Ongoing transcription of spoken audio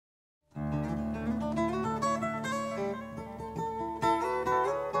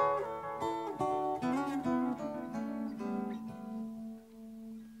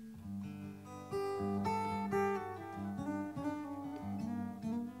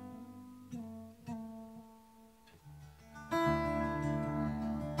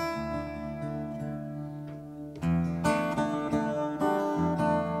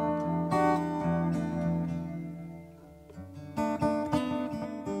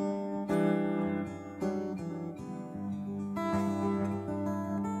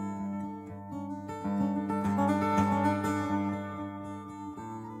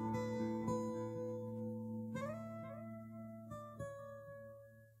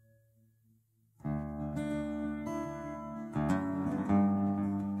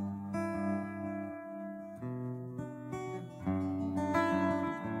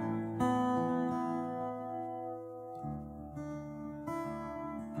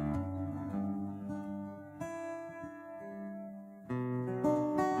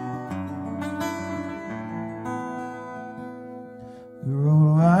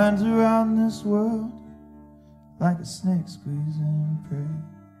a snake squeezing prey.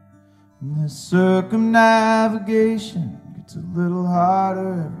 And this circumnavigation gets a little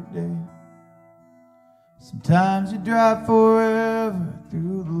harder every day. Sometimes you drive forever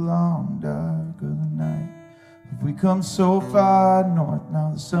through the long dark of the night. If we come so far north,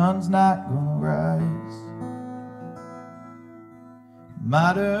 now the sun's not gonna rise.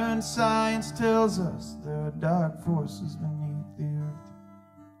 Modern science tells us there are dark forces beneath the earth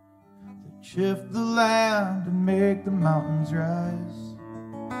that shift the land and make the mountains rise.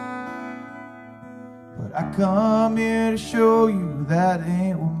 But I come here to show you that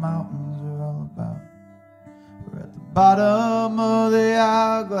ain't what mountains are all about. We're at the bottom of the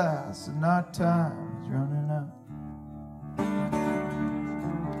hourglass and our time is running out.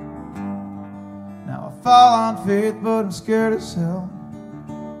 Now I fall on faith, but I'm scared as hell.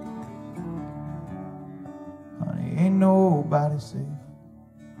 Honey, ain't nobody safe.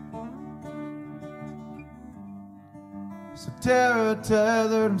 So terror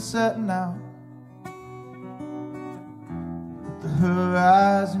tethered, I'm setting out. The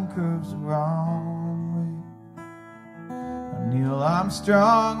horizon curves the wrong way. Neil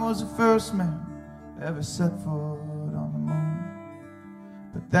Armstrong was the first man ever set foot on the moon.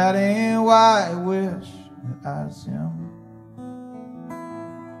 But that ain't why I wish that I was him.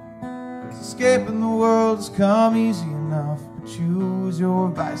 'Cause escaping the world has come easy enough, but choose your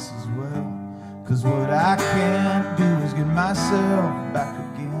vice as well. 'Cause what I can't do is get myself back again.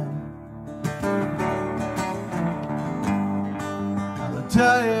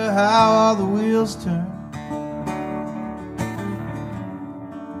 Tell you how all the wheels turn.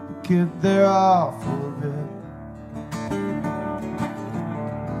 The kid, they're all full of it.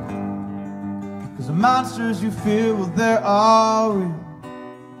 'Cause the monsters you fear, well, they're all real.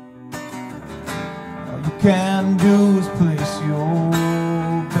 All you can do is place your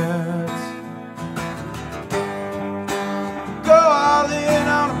bets. Go all in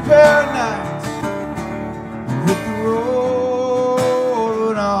on a pair of nights and hit the road.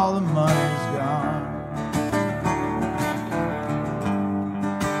 All the money's gone.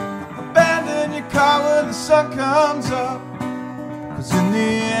 Abandon your car when the sun comes up, 'cause in the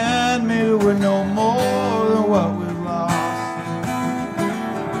end maybe we're no more than what we've lost.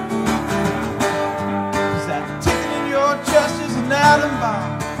 'Cause that ticking in your chest is an atom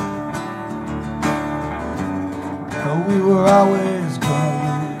bomb. But we were always gonna lose.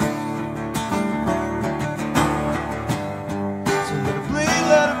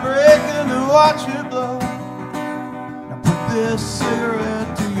 Watch it blow. Now put this cigarette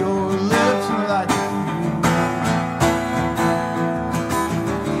to your lips and light the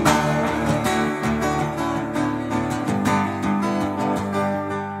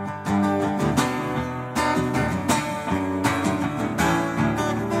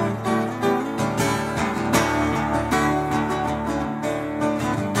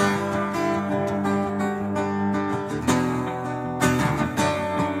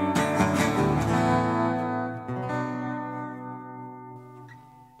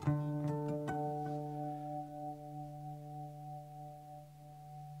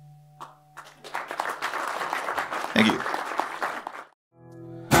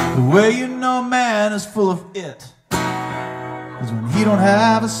The way you know a man is full of it is when he don't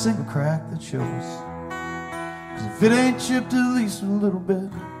have a single crack that shows. 'Cause if it ain't chipped at least a little bit,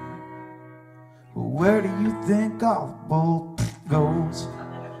 well, where do you think all the bolt goes?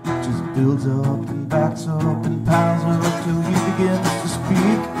 It just builds up and backs up and piles up till he begins to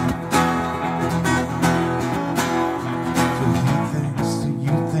speak. So he thinks that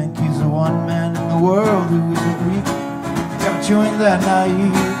you think he's the one man in the world who isn't weak. Yeah, but you ain't that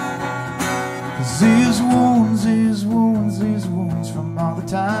naive. 'Cause these wounds from all the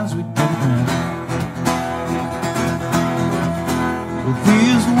times we didn't win. Well,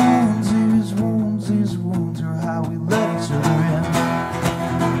 these wounds are how we let each other in.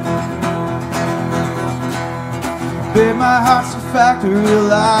 Babe, my heart's a fact, I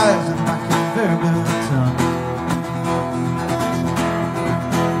realize that I can very good tongue.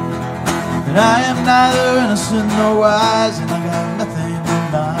 And I am neither innocent nor wise, and I got nothing in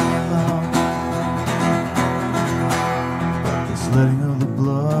my love. Letting of the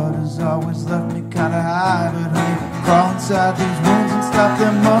blood has always left me kinda high. But honey, crawl inside these wounds and stop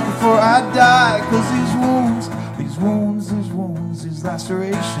them up before I die. 'Cause these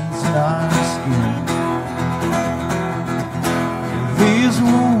lacerations in our skin. These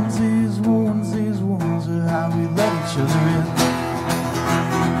wounds are how we let each other in.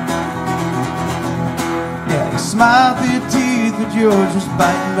 Yeah, you smile through your teeth, but you're just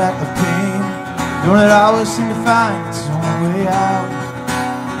biting back the pain. Don't it always seem to find its own way out?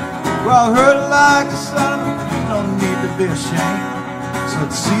 We're all hurt like the sun, we don't be ashamed. So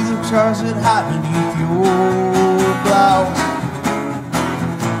let's see the scars that hide beneath your blouse.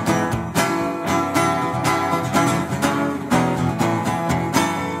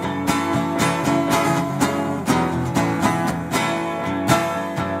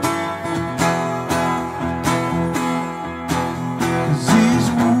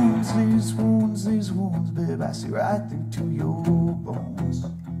 These wounds, babe, I see right through to your bones.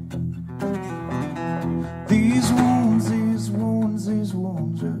 These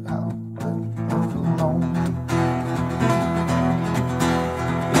wounds are out alone.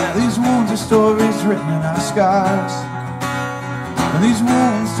 Yeah, these wounds are stories written in our scars, and these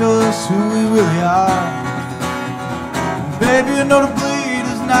wounds tell us who we really are. And baby, you know to bleed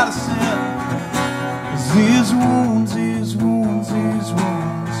is not a sin, 'cause these wounds, yeah,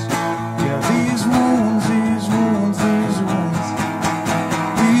 these wounds, these wounds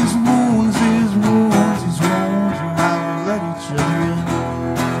are how we let each other in.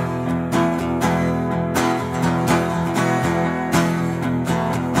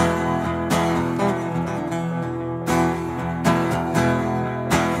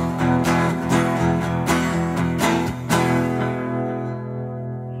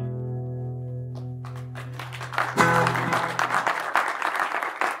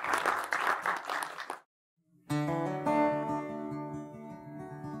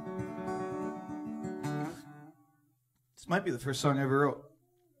 This might be the first song I ever wrote.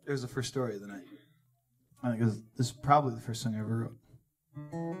 It was the first story of the night. I think this is probably the first song I ever wrote.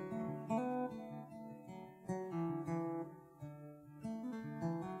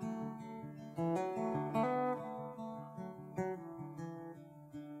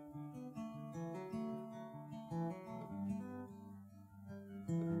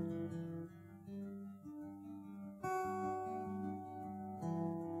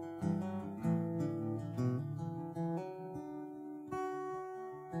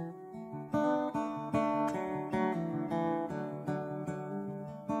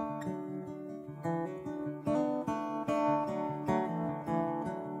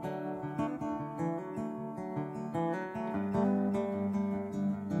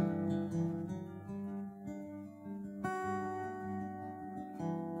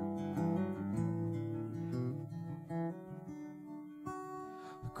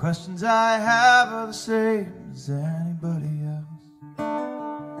 Questions I have are the same as anybody else,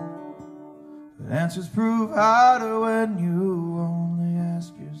 but answers prove harder when you only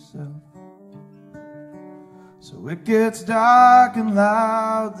ask yourself. So it gets dark and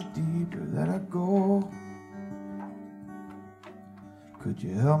loud the deeper that I go. Could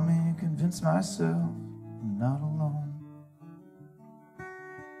you help me convince myself I'm not alone?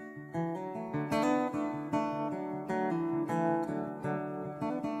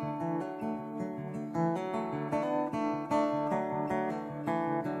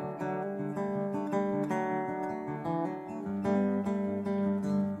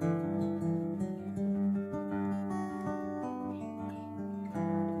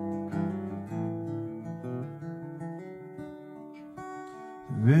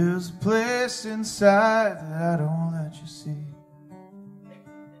 There is a place inside that I don't let you see.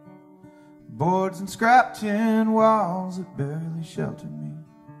 Boards and scrap tin walls that barely shelter me.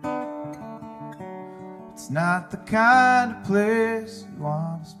 It's not the kind of place you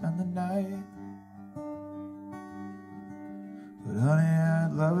want to spend the night, but honey,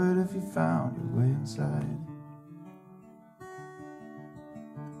 I'd love it if you found your way inside.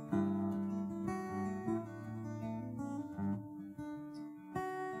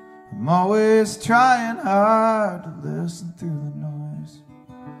 I'm always trying hard to listen through the noise,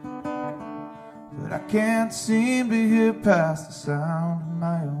 but I can't seem to hear past the sound of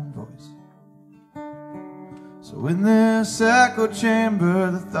my own voice. So in this echo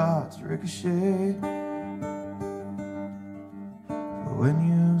chamber the thoughts ricochet, but when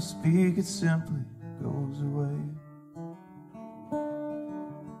you speak it simply goes away.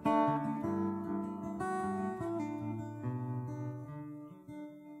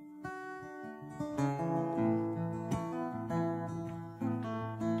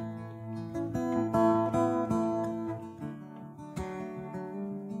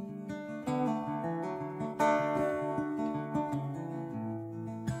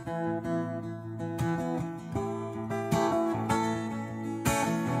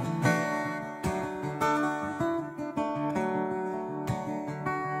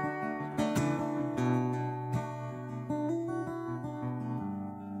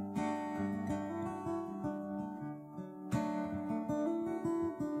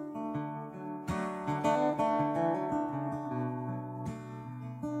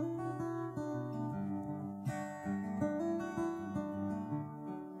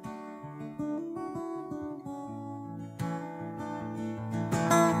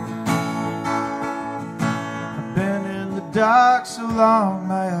 dark so long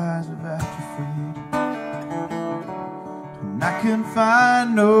my eyes have atrophied, and I can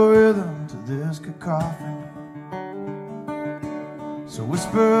find no rhythm to this cacophony. So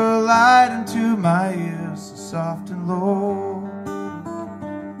whisper light into my ears, so soft and low,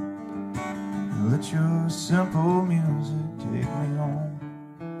 and let your simple music take me home.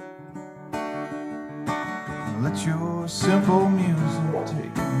 And let your simple music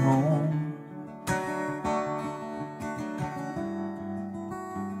take me home.